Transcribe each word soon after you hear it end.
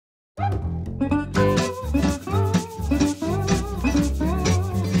Hey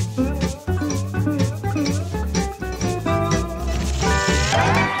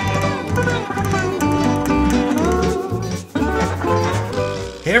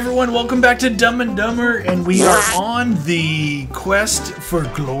everyone, welcome back to Dumb and Dumber, and we are on the quest for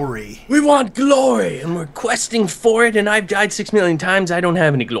glory. We want glory, and we're questing for it, and I've died 6 million times. I don't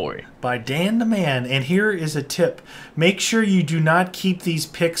have any glory. By Dan the Man, and here is a tip. Make sure you do not keep these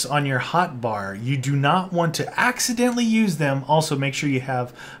picks on your hotbar. You do not want to accidentally use them. Also, make sure you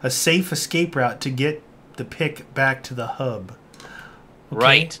have a safe escape route to get the pick back to the hub. Okay?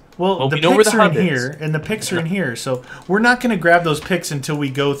 Right. Well, the picks are in here, and the picks are in here, so we're not going to grab those picks until we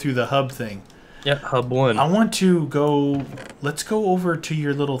go through the hub thing. Yeah, hub 1. I want to go... Let's go over to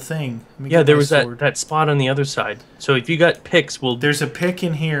your little thing. Yeah, there was that spot on the other side. So if you got picks, we'll... There's a pick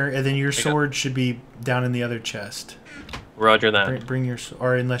in here, and then your sword should be down in the other chest. Roger that. Bring your...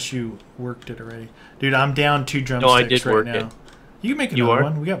 Or unless you worked it already. Dude, I'm down 2 drumsticks no, I did right work now. It. You can make another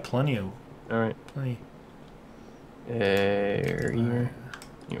one. We got plenty of... Alright. Plenty. I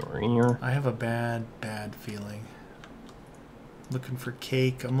have a bad feeling. Looking for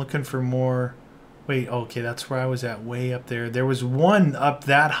cake. I'm looking for more... Wait, okay, that's where I was at, way up there. There was one up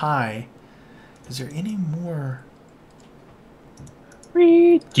that high. Is there any more?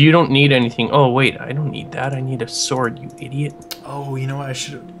 You don't need anything. Oh, wait, I don't need that. I need a sword, you idiot. Oh, you know what? I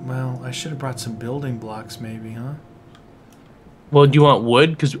should have brought some building blocks maybe, huh? Well, do you want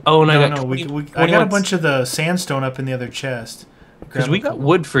wood? Because I got a bunch of the sandstone up in the other chest. Because we got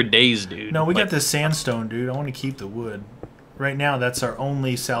wood for days, dude. No, we got the sandstone, dude. I want to keep the wood. Right now, that's our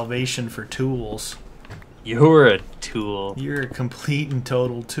only salvation for tools. You're a tool. You're a complete and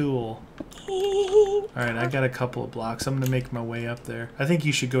total tool. Alright, I got a couple of blocks. I'm going to make my way up there. I think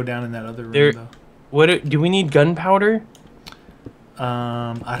you should go down in that other room, though. What? Do we need gunpowder?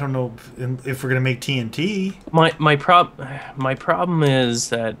 I don't know if we're going to make TNT. My problem is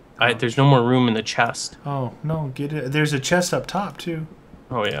that there's no more room in the chest. Oh, no, get it. There's a chest up top, too.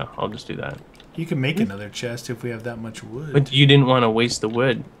 Oh, yeah, I'll just do that. You can make another chest if we have that much wood. But you didn't want to waste the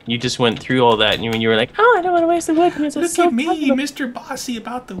wood. You just went through all that, and you were like, oh, I don't want to waste the wood. Look at me, Mr. Bossy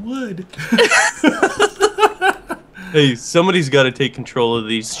about the wood. Hey, somebody's got to take control of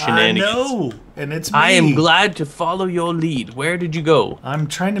these shenanigans. I know, and it's me. I am glad to follow your lead. Where did you go? I'm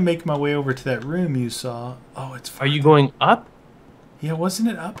trying to make my way over to that room you saw. Oh, it's far. Are you going up? Yeah, wasn't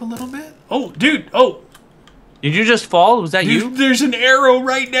it up a little bit? Oh, dude, oh. Did you just fall? Was that you? There's an arrow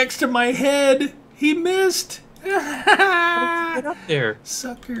right next to my head. He missed. Get up there.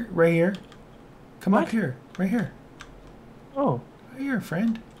 Sucker. Right here. Come up here. Right here. Oh. Right here,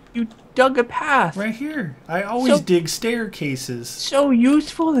 friend. You dug a path. Right here. I always dig staircases. So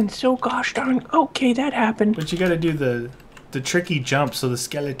useful and so gosh darn. Okay, that happened. But you got to do the tricky jump so the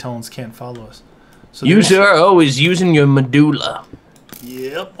skeletons can't follow us. So you are always using your medulla.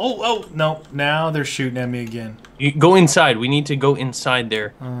 Yep. Oh, no. Now they're shooting at me again. You go inside. We need to go inside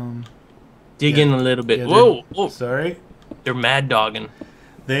there. Dig in a little bit. Yeah, whoa. Sorry. They're mad dogging.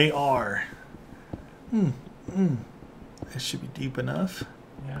 They are. This should be deep enough.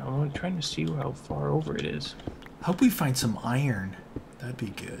 Yeah, I'm trying to see how far over it is. Hope we find some iron. That'd be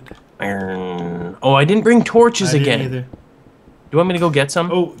good. Iron. Oh, I didn't bring torches again. Didn't either. You want me to go get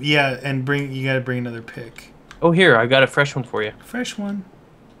some? Oh, yeah, and you gotta bring another pick. Oh, here, I got a fresh one for you. Fresh one.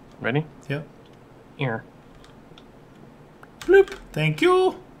 Ready? Yep. Here. Bloop. Thank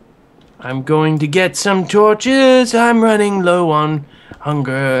you. I'm going to get some torches. I'm running low on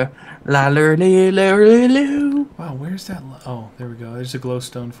hunger. La -lur -lee -lur -loo. Wow, where's that? Oh, there we go. There's a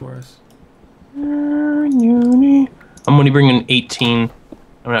glowstone for us. I'm only bringing 18.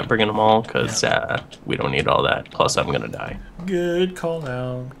 I'm not bringing them all because we don't need all that. Plus, I'm going to die. Good call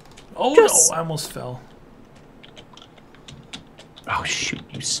out. Oh, yes. No, I almost fell. Oh, shoot,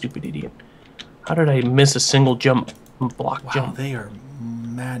 you stupid idiot. How did I miss a single jump? Block jump. Wow, they are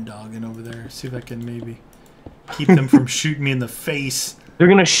mad dogging over there. See if I can maybe keep them from shooting me in the face. They're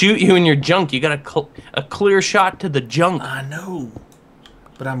going to shoot you in your junk. You got a clear shot to the junk. I know.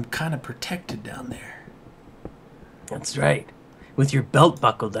 But I'm kind of protected down there. That's right. With your belt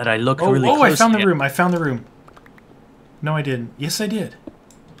buckle that I look really close to. Oh, I found the room. I found the room. No, I didn't. Yes, I did.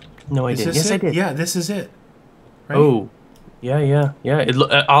 No, I didn't. Yes, I did. Yeah, this is it. Right? Oh. Yeah.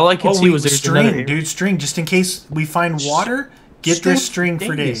 All I could see was there's string, dude, string. Just in case we find water, get this string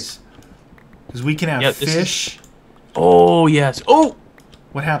for days. Because we can have fish. Oh, yes. Oh!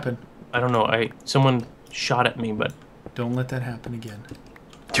 What happened? I don't know. Someone shot at me, but... Don't let that happen again.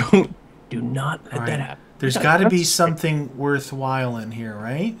 Do not let that happen. There's got to be something worthwhile in here,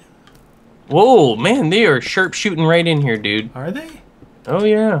 right? Whoa, man, they are sharpshooting right in here, dude. Are they? Oh,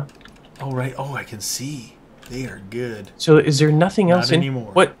 yeah. Oh, right. Oh, I can see. They are good. So is there nothing else Not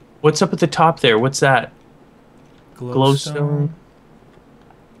anymore. What's up at the top there? What's that? Glowstone.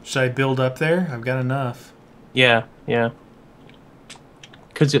 Should I build up there? I've got enough. Yeah, yeah.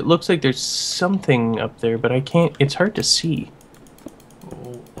 Because it looks like there's something up there, but I can't... It's hard to see.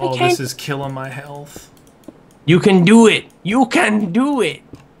 Oh, this is killing my health. You can do it! You can do it!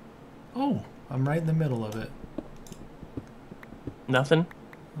 Oh, I'm right in the middle of it. Nothing?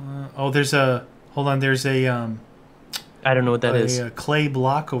 Oh, there's a... Hold on, there's a... I don't know what that is. A clay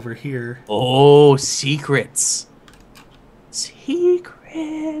block over here. Oh, secrets.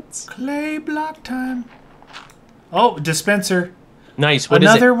 Secrets. Clay block time. Oh, dispenser. Nice. What is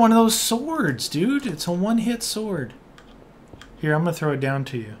it? Another one of those swords, dude. It's a one-hit sword. Here, I'm going to throw it down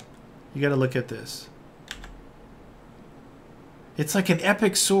to you. You got to look at this. It's like an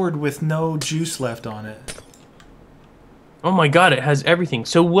epic sword with no juice left on it. Oh my god, it has everything.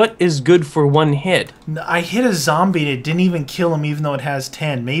 So what is good for one hit? I hit a zombie and it didn't even kill him even though it has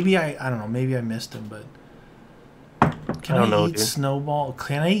 10. Maybe I don't know, maybe I missed him, but... Can I eat snowball?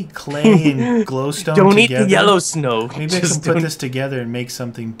 Can I eat clay and glowstone Don't together? eat the yellow snow. Maybe I can put this together and make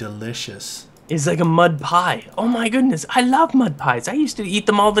something delicious. It's like a mud pie. Oh my goodness, I love mud pies. I used to eat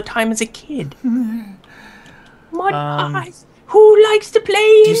them all the time as a kid. Mud pies. Who likes to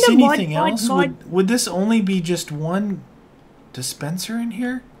play in the mud? Do you see anything else? Would this only be just one dispenser in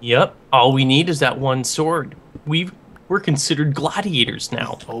here? Yep. All we need is that one sword. We're considered gladiators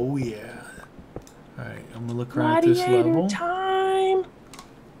now. Oh yeah. All right, I'm gonna look around at this level. Time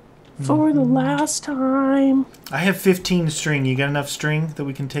for the last time. I have 15 string. You got enough string that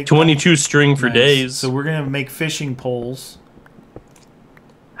we can take? 22 string for days. So we're gonna make fishing poles.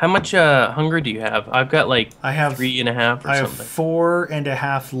 How much hunger do you have? I've got like I have 3.5 or something. I have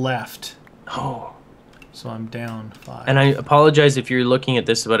 4.5 left. Oh. So I'm down 5. And I apologize if you're looking at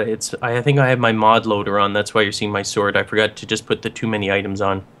this, but I think I have my mod loader on. That's why you're seeing my sword. I forgot to just put the too many items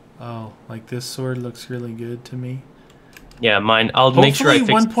on. Oh, like this sword looks really good to me. Yeah, mine. I'll make sure I fix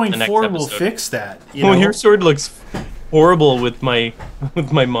it. Hopefully 1.4 will fix that. You know? Your sword looks horrible with my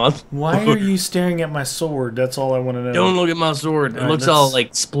mod. Why are you staring at my sword? That's all I want to know. Don't look at my sword. It looks all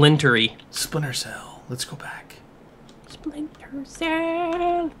like splintery. Splinter Cell. Let's go back. Splinter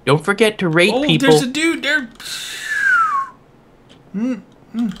Cell. Don't forget to rate people. Oh, there's a dude there.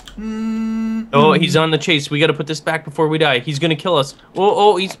 Oh, he's on the chase. We got to put this back before we die. He's gonna kill us.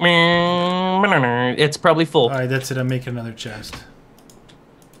 Oh, he's. It's probably full. All right, that's it. I'm making another chest.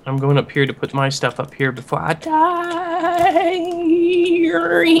 I'm going up here to put my stuff up here before I die.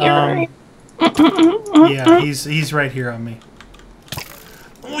 Yeah, he's right here on me.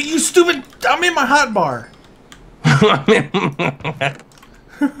 Oh, you stupid! I'm in my hot bar. I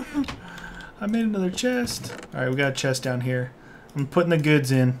made another chest. All right, we got a chest down here. I'm putting the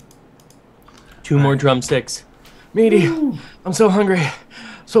goods in. 2 more drumsticks. Meaty, I'm so hungry,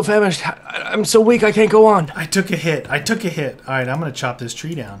 so famished. I'm so weak I can't go on. I took a hit. All right, I'm gonna chop this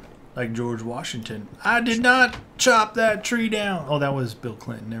tree down like George Washington. I did not chop that tree down. Oh, that was Bill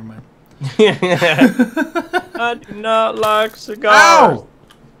Clinton. Never mind. I do not like cigars. Ow!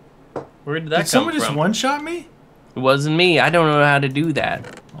 Where did that come from? Did someone just one-shot me? It wasn't me. I don't know how to do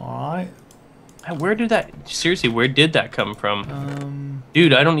that. All right. Where did that come from?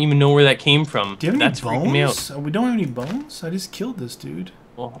 Dude, I don't even know where that came from. Do you have That's any bones? freaking me out. We don't have any bones? I just killed this dude.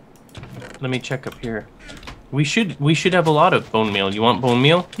 Well, let me check up here. We should have a lot of bone meal. You want bone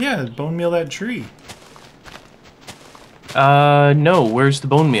meal? Yeah, bone meal that tree. No. Where's the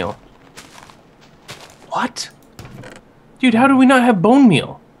bone meal? What? Dude, how do we not have bone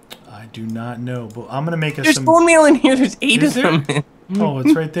meal? I do not know, but I'm gonna make us There's bone meal in here. There's 8 of them. Oh,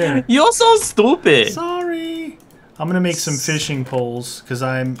 it's right there. You're so stupid. Sorry. I'm gonna make some fishing poles because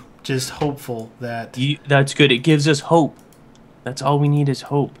I'm just hopeful that. That's good. It gives us hope. That's all we need is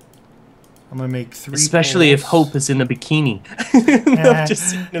hope. I'm gonna make 3. Especially poles. if hope is in a bikini. I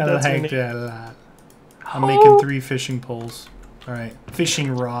just like that a lot. I'm making 3 fishing poles. All right,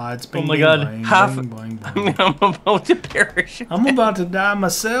 fishing rods. Bing, oh my bing, god, bing, half. bing, bing, bing. I'm about to perish. I'm about to die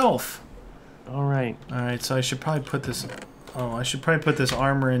myself. All right. All right, so I should probably put this. Oh, I should probably put this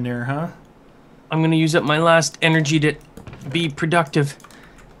armor in there, huh? I'm gonna use up my last energy to be productive.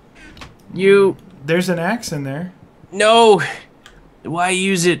 There's an axe in there. No. Why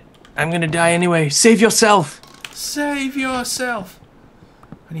use it? I'm gonna die anyway. Save yourself. Save yourself.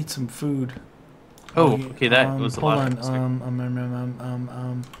 I need some food. Oh, okay, that was a lot. Hold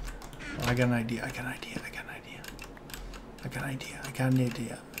on. I got an idea. I got an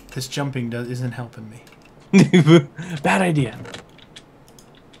idea. This jumping isn't helping me. Bad idea.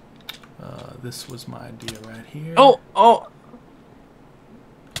 This was my idea right here. Oh.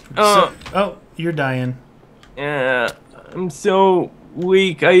 Oh, you're dying. Yeah, I'm so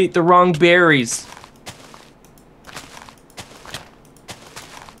weak. I ate the wrong berries.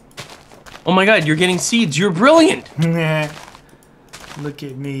 Oh my god, you're getting seeds. You're brilliant. Look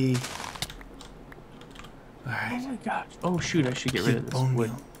at me. All right. Oh my gosh. Oh shoot, I should get rid of this bone wood.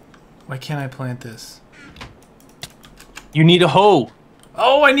 meal. Why can't I plant this? You need a hoe.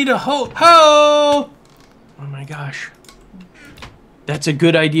 Oh, I need a hoe. Hoe! Oh my gosh. That's a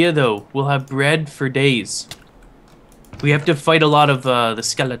good idea though. We'll have bread for days. We have to fight a lot of the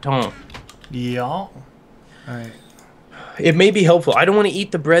skeleton. Yeah. All right. It may be helpful. I don't want to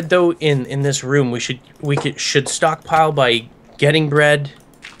eat the bread though in this room. We should stockpile by getting bread,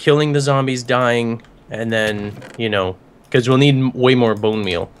 killing the zombies, dying, and then, you know, because we'll need way more bone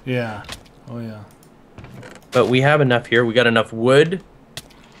meal. Yeah. Oh yeah. But we have enough here. We got enough wood.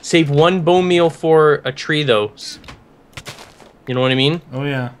 Save 1 bone meal for a tree though. You know what I mean? Oh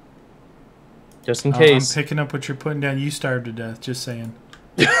yeah. Just in case. I'm picking up what you're putting down. You starved to death. Just saying.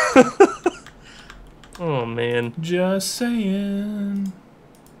 Oh man. Just saying.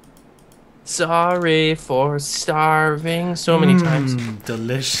 Sorry for starving so many times.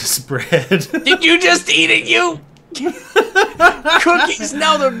 Delicious bread. Did you just eat it, you? Cookies,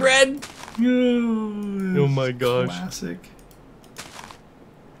 now the bread. Oh my gosh. Classic.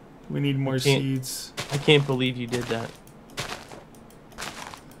 We need more seeds. I can't believe you did that.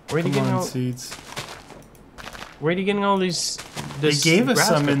 Where are you getting all seeds? Where are you getting all these? They gave us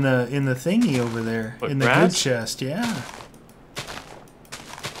some in the thingy over there. What, in the grass? good chest, yeah.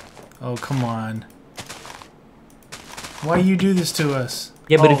 Oh, come on. Why you do this to us?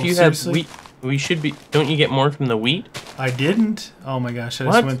 Yeah, but oh, if you seriously? have wheat, we should be. Don't you get more from the wheat? I didn't. Oh my gosh, I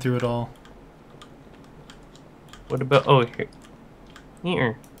What? just went through it all. What about? Oh, here.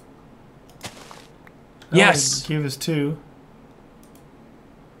 Here. Oh, Yes. Give us 2.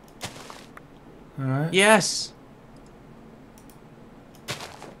 All right. Yes.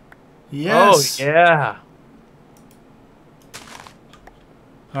 Yes. Oh yeah.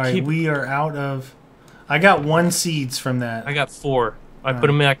 All right, we are out of. I got 1 seeds from that. I got 4. I put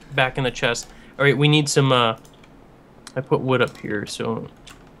them back in the chest. All right, we need some. I put wood up here, so.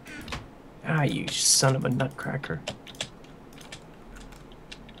 Ah, you son of a nutcracker.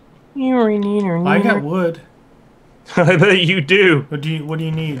 I got wood. I bet you do. What do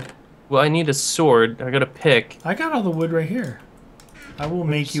you need? Well, I need a sword. I got a pick. I got all the wood right here. I will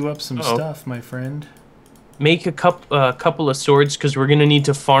make you up some stuff, my friend. Make a couple of swords, because we're gonna need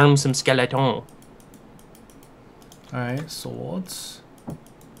to farm some skeleton. Alright, swords.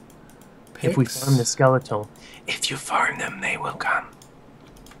 Picks. If we farm the skeleton. If you farm them, they will come.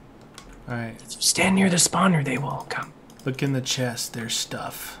 Alright. If you stand near the spawner, they will come. Look in the chest, there's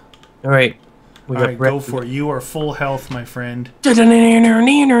stuff. Alright. Alright, go for it. You are full health, my friend. I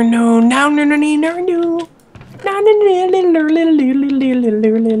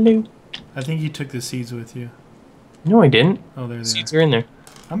think you took the seeds with you. No, I didn't. Oh, they're there. Seeds are in there.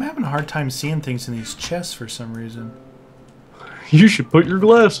 I'm having a hard time seeing things in these chests for some reason. You should put your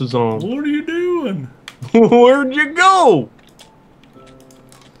glasses on. What are you doing? Where'd you go?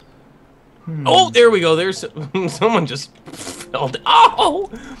 Oh, there we go. There's someone just fell down. Oh,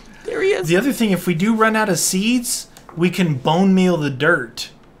 there he is. The other thing, if we do run out of seeds, we can bone meal the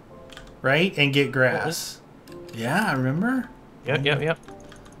dirt, right, and get grass. Yeah, remember? Yep.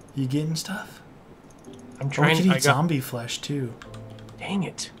 You getting stuff? I'm trying. We can eat zombie flesh too. Dang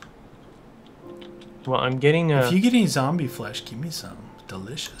it. Well, I'm getting. If you get any zombie flesh, give me some.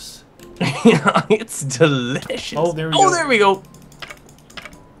 Delicious. Yeah, it's delicious. Oh, there we go. Oh, there we go.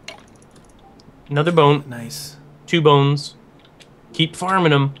 Another bone. Nice. 2 bones. Keep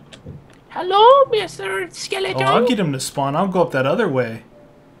farming them. Hello, Mr. Skeleton. Oh, I'll get him to spawn. I'll go up that other way.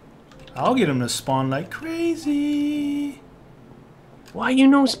 I'll get him to spawn like crazy. Why you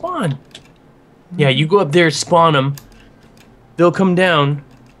no spawn? Yeah, you go up there, spawn them. They'll come down.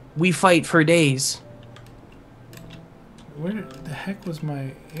 We fight for days. Where the heck was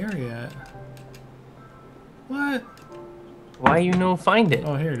my area at? What? Why you no find it?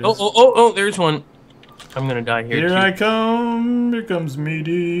 Oh, here it is. Oh, there's one. I'm gonna die here. Here I come. Here comes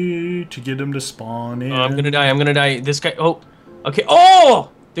Meaty to get him to spawn in. Oh, I'm gonna die. This guy. Oh, okay.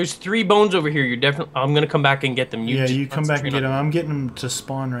 Oh, there's 3 bones over here. You're definitely. I'm gonna come back and get them. You come back and get them. I'm getting them to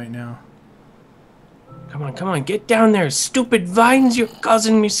spawn right now. Come on, get down there. Stupid vines, you're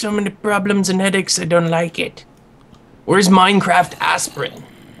causing me so many problems and headaches. I don't like it. Where's Minecraft aspirin?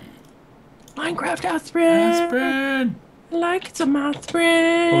 Minecraft aspirin. Aspirin. I like some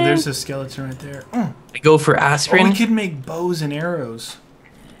aspirin. Oh, there's a skeleton right there. I go for aspirin. Oh, we could make bows and arrows.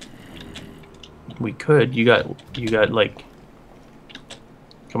 We could. You got like.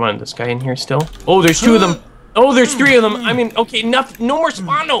 Come on, this guy in here still? Oh, there's 2 of them. Oh, there's 3 of them. I mean, okay, no more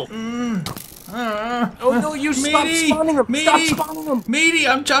spawnal. Oh no, you stop spawning them. Stop spawning them. Matey,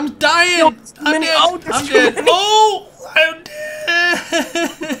 I'm dying. No, I'm dead. oh, I'm dead. Oh, I'm dead.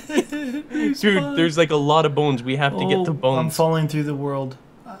 Dude, there's like a lot of bones. We have to get the bones. I'm falling through the world.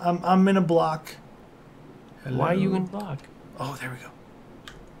 I'm in a block. Hello? Why are you in block? Oh, there we go.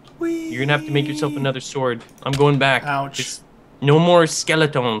 Whee! You're gonna have to make yourself another sword. I'm going back. Ouch. No more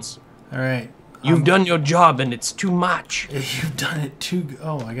skeletons. All right. You've done your job, and it's too much. You've done it too.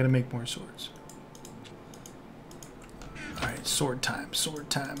 Oh, I gotta make more swords. All right, sword time. Sword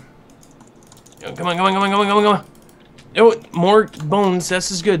time. Oh, come on. Oh, more bones.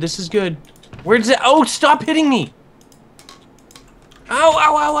 This is good. This is good. Where's it? Oh, stop hitting me.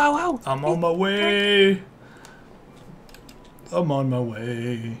 Ow. I'm on my way. I'm on my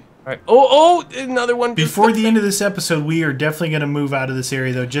way. All right. Oh, another one. Before the end of this episode, we are definitely going to move out of this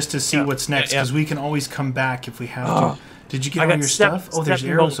area, though, just to see what's next, because we can always come back if we have to. Did you get all your stuff? Oh, there's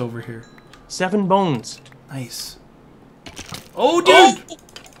arrows over here. 7 bones. Nice. Oh, dude!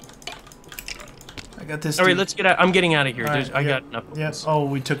 I got this. All right, let's get out. I'm getting out of here. Right, I got enough. Yes. Oh,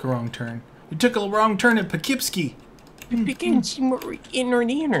 we took a wrong turn. We took a wrong turn at Poughkeepsie. I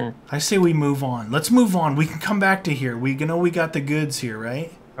say we move on. Let's move on. We can come back to here. We know we got the goods here,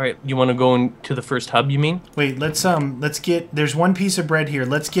 right? All right, you want to go into the first hub, you mean? Wait, let's get, there's 1 piece of bread here.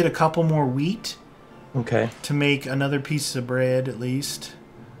 Let's get a couple more wheat. Okay. To make another piece of bread, at least.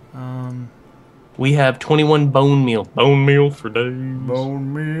 We have 21 bone meal. Bone meal for days.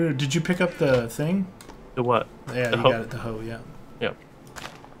 Bone meal. Did you pick up the thing? The what? Yeah, you got it, the hoe, yeah. Yep.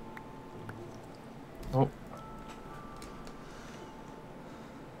 Oh.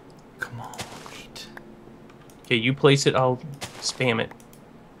 Come on, wheat. Okay, you place it, I'll spam it.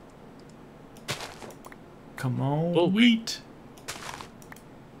 Come on, wheat.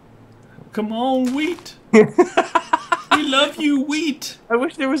 Come on, wheat. We love you, wheat. I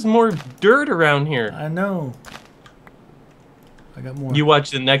wish there was more dirt around here. I know. I got more. You watch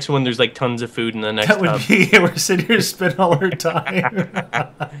the next one, there's like tons of food in the next That would be, we're sitting here spending all our time.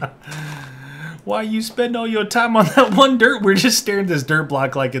 Why you spend all your time on that one dirt? We're just staring at this dirt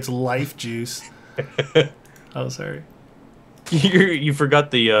block like it's life juice. Oh, sorry. You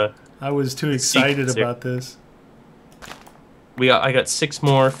forgot the... I was too excited about this. I got 6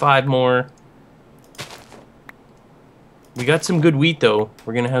 more, 5 more. We got some good wheat, though.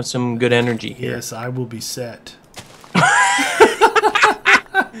 We're going to have some good energy here. Yes, I will be set.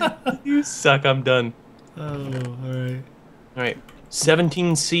 You suck, I'm done. Oh, alright. Alright,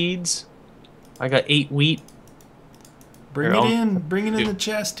 17 seeds. I got 8 wheat. Bring it in. Bring it in the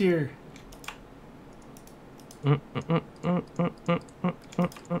chest here.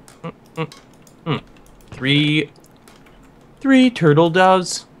 3 turtle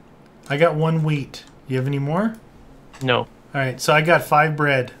doves. I got 1 wheat. You have any more? No. Alright, so I got 5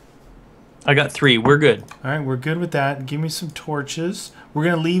 bread. I got 3. We're good. Alright, we're good with that. Give me some torches. We're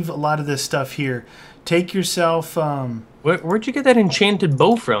going to leave a lot of this stuff here. Take yourself... Where'd you get that enchanted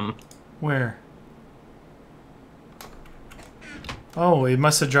bow from? Where? Oh, it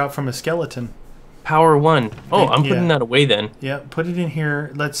must have dropped from a skeleton. Power 1. Oh, I'm putting that away then. Yeah, put it in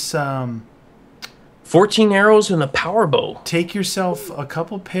here. Let's... 14 arrows and a power bow. Take yourself a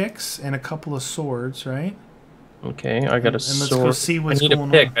couple picks and a couple of swords, right? Okay, I got a sword. And let's go see what's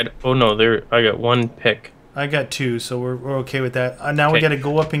going on. Oh no, I got 1 pick. I got 2, so we're okay with that. Now we got to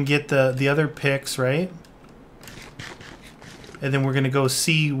go up and get the other picks, right? And then we're going to go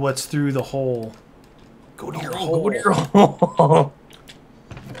see what's through the hole. Go to your hole. Go to your hole.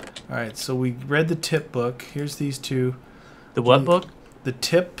 Alright, so we read the tip book. Here's these 2. The what book? The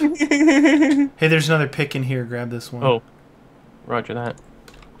tip. Hey, there's another pick in here. Grab this one. Oh, roger that.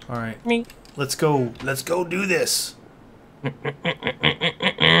 Alright. Me. Let's go. Let's go do this. I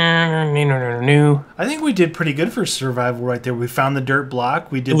think we did pretty good for survival right there. We found the dirt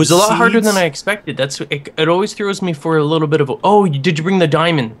block. We did. It was a lot harder than I expected. It always throws me for a little bit of a... Oh, did you bring the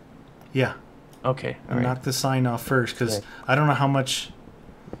diamond? Yeah. Okay. All right. Knock the sign off first, because I don't know how much...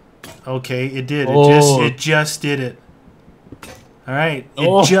 Okay, it did. Oh. It just did it. All right.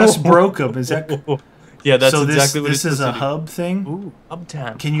 It just broke them. Is that... Yeah, that's so exactly what this is a hub thing? Ooh, hub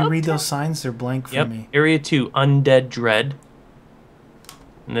tab. Can you read those signs? They're blank for me. Area 2, Undead Dread.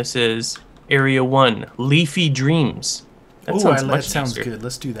 And this is Area 1, Leafy Dreams. That sounds good.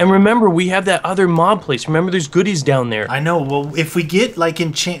 Let's do that. And remember, we have that other mob place. Remember, there's goodies down there. I know. Well, if we get like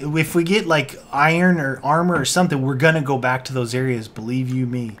iron or armor or something, we're gonna go back to those areas. Believe you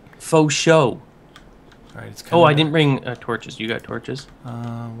me. Faux show. All right. It's I didn't bring torches. You got torches?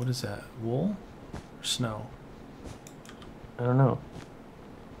 What is that? Wool or snow? I don't know.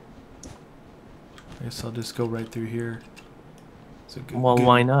 guess I'll just go right through here. It's a good, Well,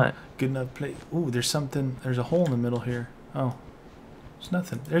 why not? Good enough place. Ooh, there's something. There's a hole in the middle here. Oh, there's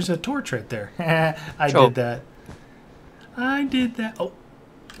nothing. There's a torch right there. I did that. I did that. Oh,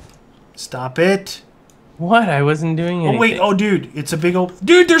 stop it. What? I wasn't doing anything. Oh wait. Oh, dude, it's a big old.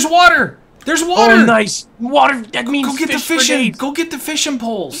 Dude, there's water. There's water. Oh, nice water. That means go get fish the fishing. for days. Go get the fishing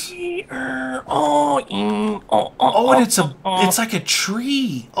poles. Oh, And it's like a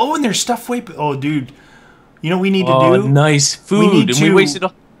tree. Oh, and there's stuff way. Oh, dude, you know what we need to do? Nice food. We wasted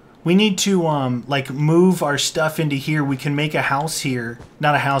all. We need to like move our stuff into here. We can make a house here,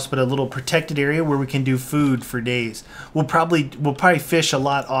 not a house, but a little protected area where we can do food for days. We'll probably fish a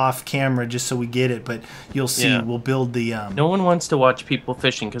lot off camera just so we get it, but you'll see. Yeah. We'll build the. No one wants to watch people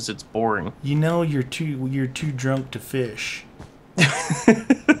fishing because it's boring. You know, you're too drunk to fish.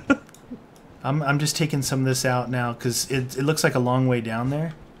 I'm just taking some of this out now because it looks like a long way down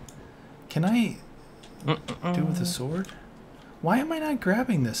there. Can I do it with a sword? Why am I not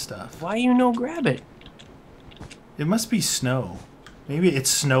grabbing this stuff? Why you no grab it? It must be snow. Maybe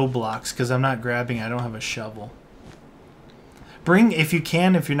it's snow blocks because I'm not grabbing it. I don't have a shovel. Bring, if you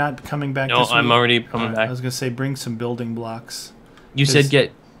can, if you're not coming back. No, I'm already coming back. I was going to say bring some building blocks. You said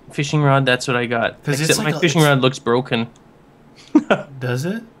get fishing rod. That's what I got. Except like my fishing rod looks broken. Does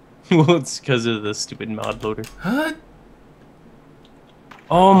it? Well, it's because of the stupid mod loader. What?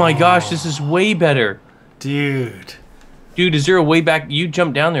 Oh my gosh, this is way better. Dude. Dude, is there a way back? You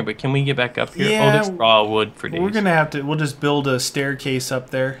jumped down there, but can we get back up here? Yeah, oh, there's raw wood for days. We're going to have to, we'll just build a staircase up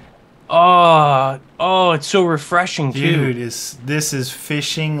there. Oh, it's so refreshing, too. Dude, this is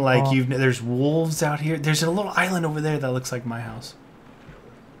fishing like there's wolves out here. There's a little island over there that looks like my house.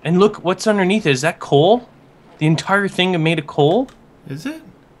 And look, what's underneath it? Is that coal? The entire thing made of coal? Is it?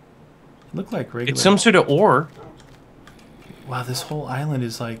 Look like regular. It's some sort of ore. Wow, this whole island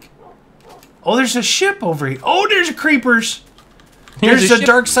is like... Oh, there's a ship over here. Oh, there's creepers. There's the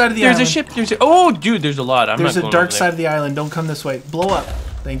dark side of the island. There's a ship. Oh, dude, there's a lot. There's a dark side of the island. Don't come this way. Blow up.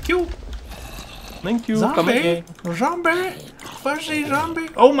 Thank you. Thank you. Zombie. Zombie. Fuzzy zombie.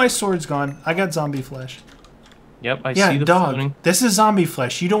 Oh, my sword's gone. I got zombie flesh. Yep, I see the dog. floating. This is zombie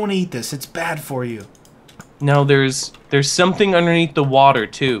flesh. You don't want to eat this. It's bad for you. Now, there's something underneath the water,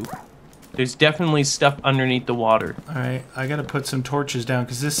 too. There's definitely stuff underneath the water. All right, I gotta put some torches down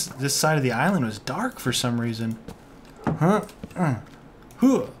because this side of the island was dark for some reason. Huh?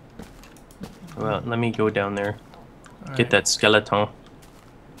 Well, let me go down there. All Get that skeleton.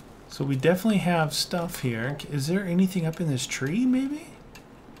 So we definitely have stuff here. Is there anything up in this tree, maybe?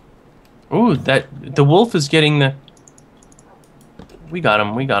 Oh, the wolf is getting the... We got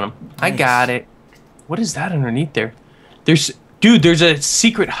him. Nice. I got it. What is that underneath there? Dude, there's a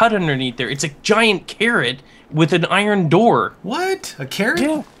secret hut underneath there. It's a giant carrot with an iron door. What? A carrot?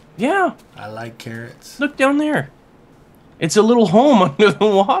 Yeah. Yeah. I like carrots. Look down there. It's a little home under the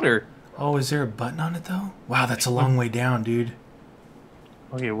water. Oh, is there a button on it, though? Wow, that's a long way down, dude.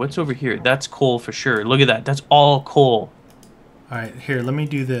 Okay, what's over here? That's coal for sure. Look at that. That's all coal. All right, here, let me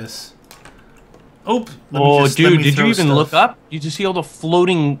do this. Oh, dude, did you even look up? Did you see all the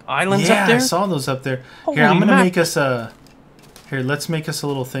floating islands up there? Yeah, I saw those up there. Here, I'm going to make us a... Here, let's make us a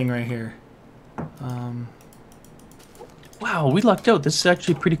little thing right here. Wow, we lucked out. This is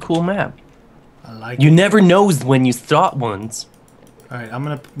actually a pretty cool map. I like it. You never know when you thought ones. All right, I'm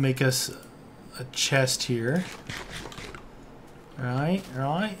going to make us a chest here. Right.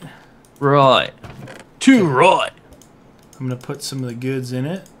 Too right. I'm going to put some of the goods in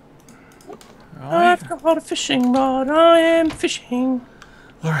it. Right. I've got a fishing rod. I am fishing.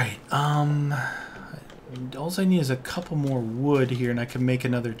 All right. All I need is a couple more wood here, and I can make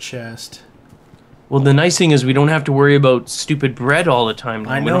another chest. Well, the nice thing is we don't have to worry about stupid bread all the time.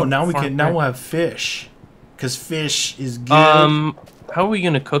 I know. Now we'll have fish, because fish is good. How are we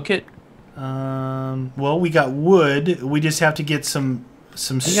gonna cook it? Well, we got wood. We just have to get some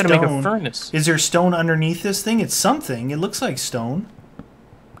stone. You gotta make a furnace. Is there stone underneath this thing? It's something. It looks like stone.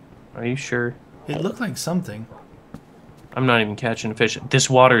 Are you sure? It looked like something. I'm not even catching a fish. This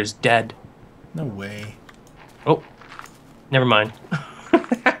water is dead. No way. Oh, never mind.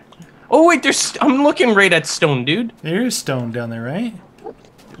 Oh wait, I'm looking right at stone, dude. There is stone down there, right?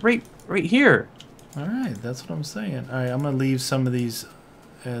 Right here. All right, that's what I'm saying. All right, I'm gonna leave some of these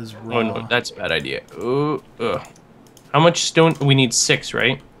as raw. Oh no, that's a bad idea. How much stone? We need 6,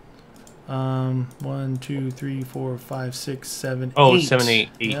 right? 1, 2, 3, 4, 5, 6, 7, oh, 8. 7, 8,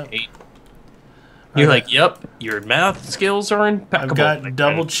 8, Yep. 8. You're like, yep, your math skills are impeccable. I've got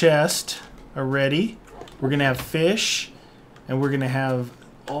double chest already. We're gonna have fish, and we're gonna have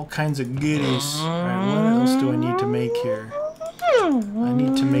all kinds of goodies. All right, what else do I need to make here? I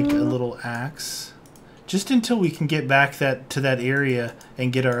need to make a little axe. Just until we can get back to that area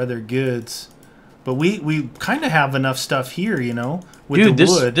and get our other goods. But we kind of have enough stuff here, you know, with Dude, the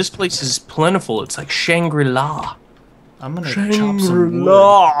wood. this place is plentiful. It's like Shangri-La. I'm gonna chop some wood.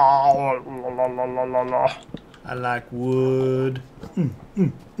 I like wood.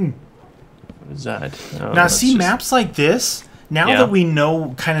 What is that? Oh, Now, see, maps like this, now Yeah. that we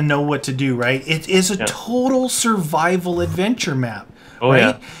kind of know what to do, right? It is a total survival adventure map. Oh, right?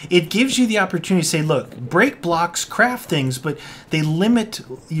 yeah. It gives you the opportunity to say, look, break blocks, craft things, but they limit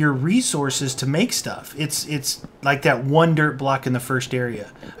your resources to make stuff. It's like that one dirt block in the first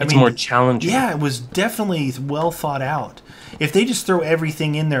area. It's more challenging. Yeah, it was definitely well thought out. If they just throw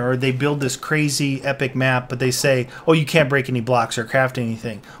everything in there, or they build this crazy epic map, but they say, oh, you can't break any blocks or craft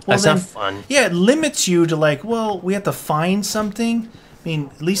anything. Well, That's not fun. Yeah, it limits you to like, well, we have to find something. I mean,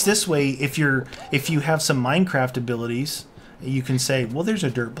 at least this way, if you have some Minecraft abilities, you can say, well, there's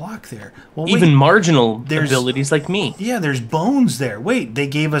a dirt block there. Well, wait, even marginal abilities like me. Yeah, there's bones there. Wait, they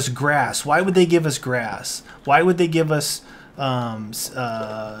gave us grass. Why would they give us grass? Why would they give us or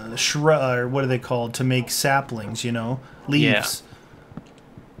what are they called to make saplings? You know, leaves. Yeah.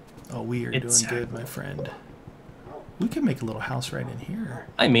 Oh, we are doing good, my friend. We can make a little house right in here.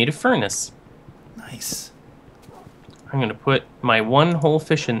 I made a furnace. Nice. I'm gonna put my one whole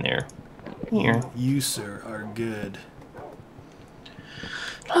fish in there. Here. You, sir, are good.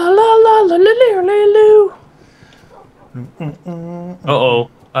 La la la la la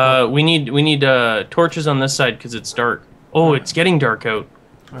la la. We need torches on this side because it's dark. Oh, it's getting dark out.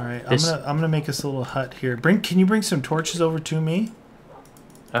 All right, I'm gonna make us a little hut here. Can you bring some torches over to me?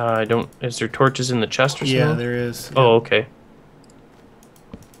 I don't. Is there torches in the chest or something? Yeah, there is. Yeah. Oh, okay.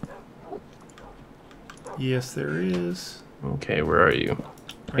 Yes, there is. Okay, where are you?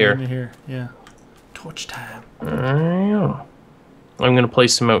 Right Here. in here. Yeah. Torch time. I'm gonna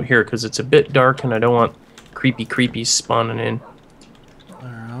place them out here because it's a bit dark and I don't want creepy creepies spawning in.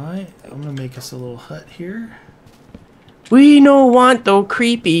 Alright, I'm gonna make us a little hut here. We don't want those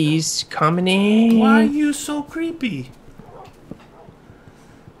creepies coming in. Why are you so creepy?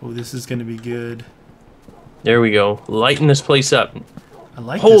 Oh, this is gonna be good. There we go. Lighten this place up. I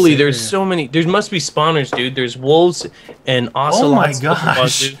like Holy, this there's area. so many. There must be spawners, dude. There's wolves and ocelots. Oh my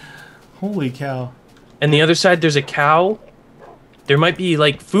gosh. Holy cow. And the other side, there's a cow. There might be,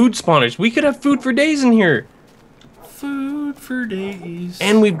 like, food spawners. We could have food for days in here. Food for days.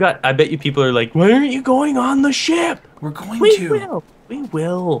 And we've got... I bet you people are like, why aren't you going on the ship? We're going We to. will. We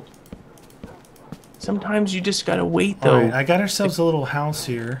will. Sometimes you just gotta wait, though. Alright, I got ourselves a little house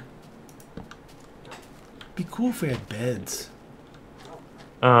here. Be cool if we had beds.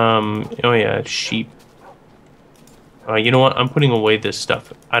 Oh yeah, sheep. You know what? I'm putting away this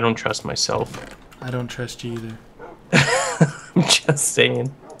stuff. I don't trust myself. I don't trust you either. I'm just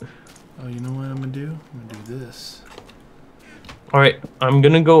saying. Oh, you know what I'm gonna do? I'm gonna do this. Alright, I'm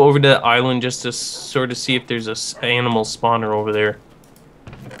gonna go over to that island just to sort of see if there's a animal spawner over there.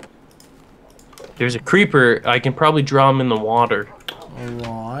 There's a creeper. I can probably draw him in the water.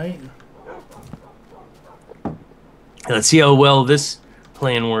 Alright. Let's see how well this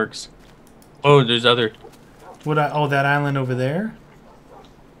plan works. Oh, there's other. Oh, that island over there?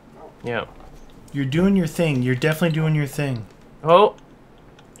 Yeah. You're doing your thing. You're definitely doing your thing. Oh.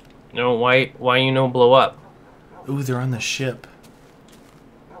 No, why you no blow up? Ooh, they're on the ship.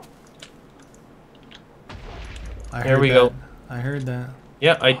 There we go. I heard that.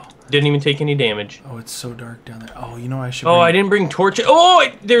 Yeah, I didn't even take any damage. Oh, it's so dark down there. Oh, you know I should. Oh, I didn't bring torches. Oh,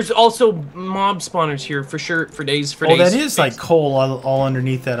 there's also mob spawners here for sure. For days. Oh, that is like coal all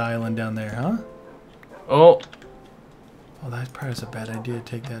underneath that island down there, huh? Oh. Oh, that probably is a bad idea to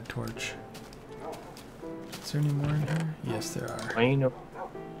take that torch. Is there any more in here? Yes, there are. I know.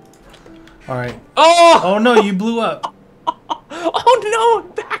 All right. Oh! Oh no, you blew up. Oh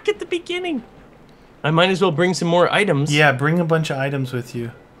no! Back at the beginning. I might as well bring some more items. Yeah, bring a bunch of items with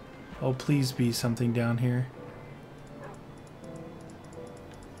you. Oh, please be something down here.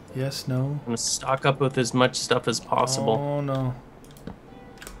 Yes, no. I'm gonna stock up with as much stuff as possible. Oh no.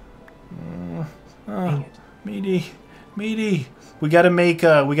 Oh, meaty. We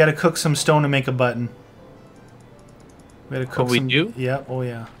gotta cook some stone to make a button. We gotta cook we do? Yeah, oh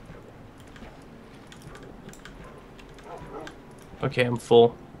yeah. Okay, I'm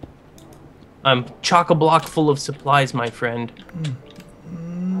full. I'm chock-a-block full of supplies, my friend.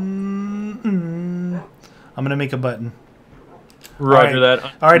 I'm gonna make a button. Roger that.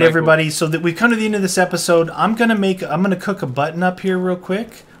 All right, everybody. So that we've come to the end of this episode. I'm gonna cook a button up here real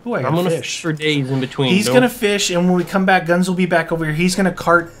quick. Ooh, I'm gonna fish for days in between. He's gonna fish, and when we come back, Guns will be back over here. He's gonna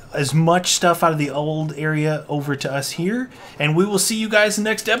cart as much stuff out of the old area over to us here, and we will see you guys in the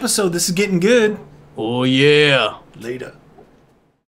next episode. This is getting good. Oh yeah. Later.